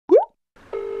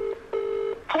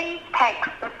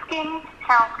text the Skin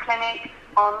Health Clinic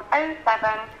on 07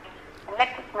 and let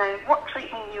us know what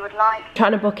treatment you would like.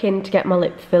 Trying to book in to get my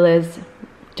lip fillers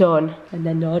done and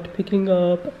they're not picking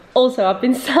up. Also, I've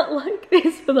been sat like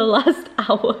this for the last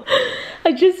hour.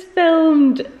 I just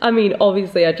filmed, I mean,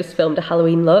 obviously I just filmed a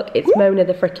Halloween look. It's Mona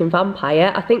the freaking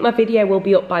vampire. I think my video will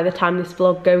be up by the time this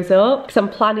vlog goes up because I'm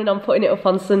planning on putting it up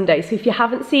on Sunday. So if you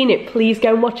haven't seen it, please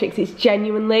go and watch it because it's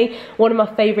genuinely one of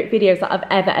my favourite videos that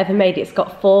I've ever made. It's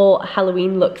got 4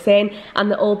 Halloween looks in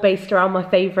and they're all based around my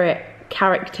favourite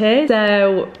characters.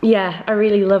 So yeah, I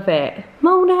really love it.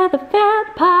 Mona the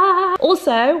vampire.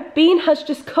 Also, Bean has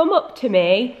just come up to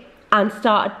me and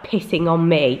started pissing on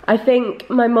me. I think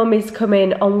my mum is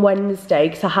coming on Wednesday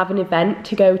because I have an event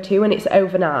to go to and it's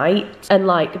overnight and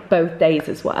like both days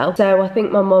as well. So I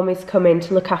think my mum is coming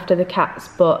to look after the cats,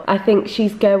 but I think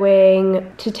she's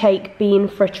going to take Bean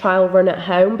for a trial run at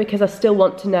home because I still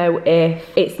want to know if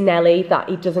it's Nelly that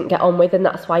he doesn't get on with and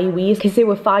that's why he wheezed, because they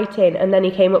were fighting and then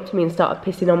he came up to me and started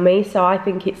pissing on me. So I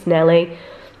think it's Nelly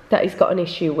that he's got an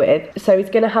issue with. So he's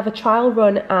gonna have a trial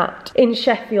run in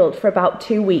Sheffield for about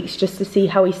 2 weeks just to see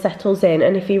how he settles in,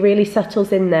 and if he really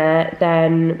settles in there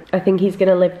then I think he's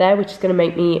gonna live there, which is gonna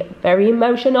make me very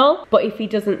emotional. But if he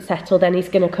doesn't settle then he's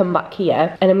gonna come back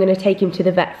here and I'm gonna take him to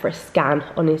the vet for a scan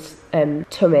on his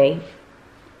tummy.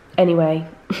 Anyway,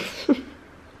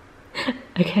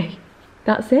 okay,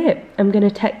 that's it. I'm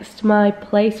gonna text my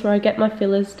place where I get my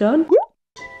fillers done.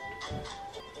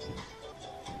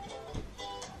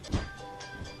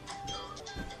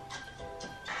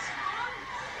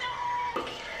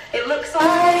 It looks like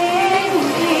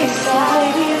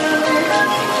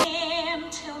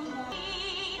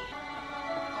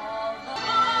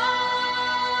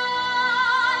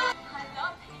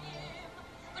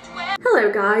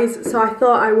hello guys, so I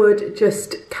thought I would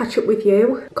just catch up with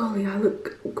you. Golly, I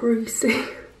look greasy.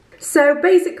 So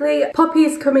basically, Poppy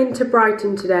is coming to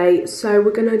Brighton today, so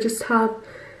we're gonna just have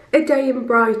a day in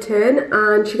Brighton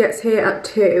and she gets here at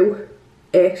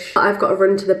 2-ish. I've got to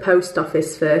run to the post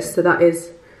office first, so that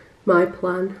is my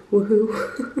plan.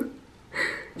 Woohoo.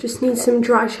 Just need some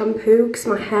dry shampoo because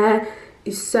my hair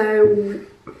is so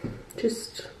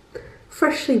just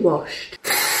freshly washed.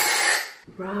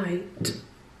 Right.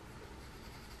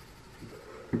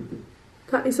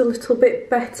 That is a little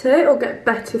bit better. It'll get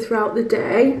better throughout the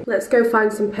day. Let's go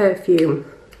find some perfume.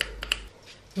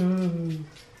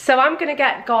 So I'm gonna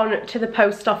get gone to the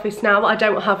post office now. I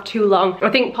don't have too long. I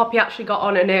think Poppy actually got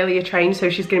on an earlier train, so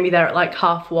she's gonna be there at like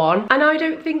 1:30. And I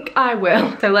don't think I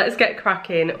will. So let's get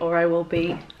cracking or I will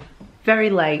be very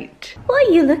late. What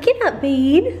are you looking at,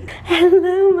 Bean?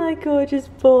 Hello, my gorgeous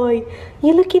boy.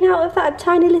 You're looking out of that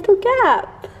tiny little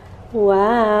gap.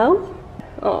 Wow.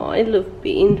 Oh, I love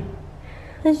Bean.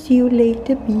 I'll see you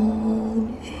later,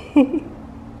 Bean.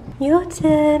 Your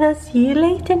turn. I'll see you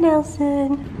later,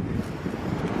 Nelson.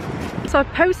 So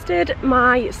I've posted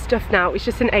my stuff now. It's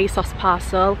just an ASOS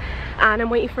parcel and I'm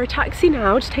waiting for a taxi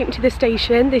now to take me to the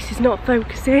station. This is not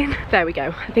focusing. There we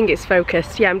go, I think it's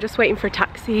focused. Yeah, I'm just waiting for a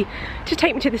taxi to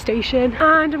take me to the station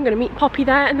and I'm gonna meet Poppy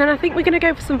there and then I think we're gonna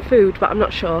go for some food, but I'm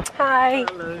not sure. Hi.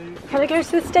 Hello. Can I go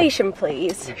to the station,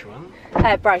 please? Which one?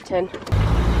 Brighton.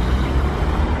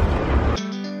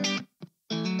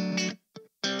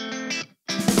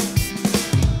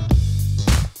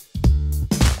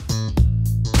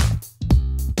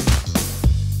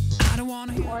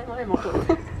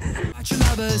 Watch your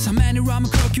lovers, how many rum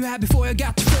and coke you had before you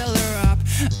got to fill her up.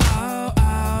 Oh,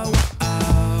 oh,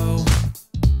 oh.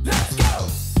 Let's go!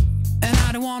 And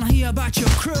I don't wanna hear about your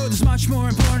crew. There's much more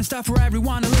important stuff for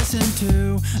everyone to listen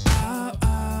to. Oh,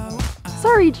 oh, oh.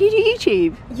 Sorry, do you do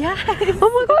YouTube? Yes. Oh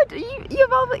my god, you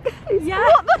have all like this? Yeah.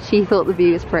 She thought the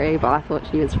view was pretty, but I thought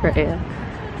she was prettier.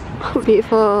 Oh,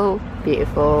 beautiful,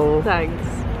 beautiful. Thanks.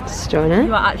 Stunning.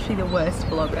 You are actually the worst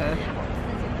vlogger.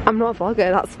 I'm not a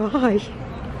vlogger, that's why.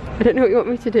 I don't know what you want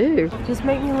me to do. Just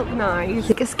make me look nice.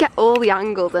 Just get all the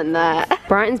angles in there.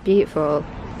 Brighton's beautiful.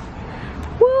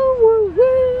 Woo, woo,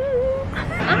 woo.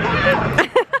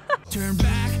 Turn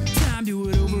back, time, do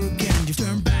it over again. Just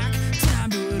turn back, time,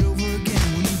 do it over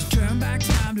again. We need to turn back,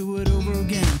 time, do it over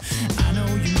again. I know,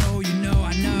 you know, you know,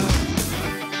 I know.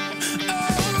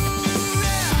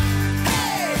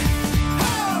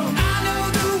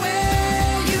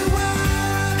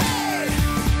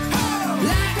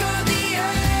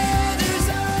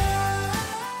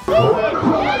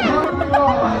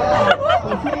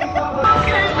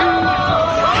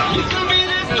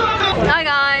 Hi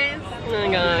guys. Hi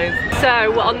guys.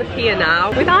 So we're on the pier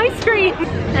now with ice cream.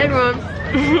 Hey everyone.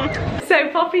 So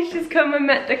Poppy's just come and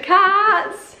met the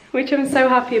cats, which I'm so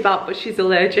happy about, but she's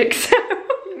allergic, so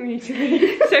need to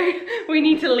leave. So we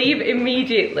need to leave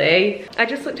immediately. I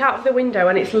just looked out of the window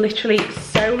and it's literally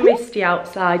so misty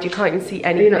outside. You can't even see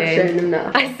anything. You're not showing them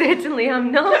that. I certainly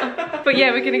am not. But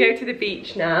yeah, we're gonna go to the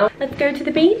beach now. Let's go to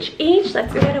the beach each.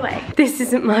 Let's get away. This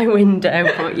isn't my window,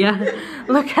 but yeah,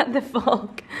 look at the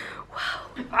fog.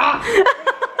 Wow.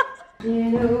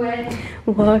 Walking away.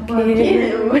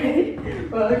 Walking away.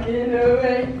 Walking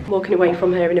away. Walking away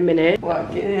from her in a minute.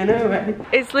 Walking away.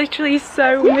 It's literally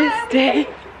so misty.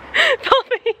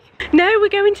 Poppy. No, we're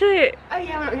going to... Oh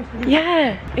yeah,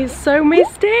 yeah, it's so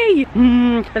misty.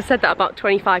 I've said that about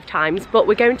 25 times, but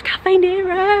we're going to Cafe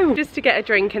Nero just to get a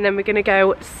drink, and then we're gonna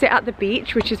go sit at the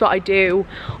beach, which is what I do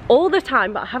all the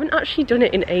time, but I haven't actually done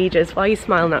it in ages. Why are you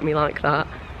smiling at me like that?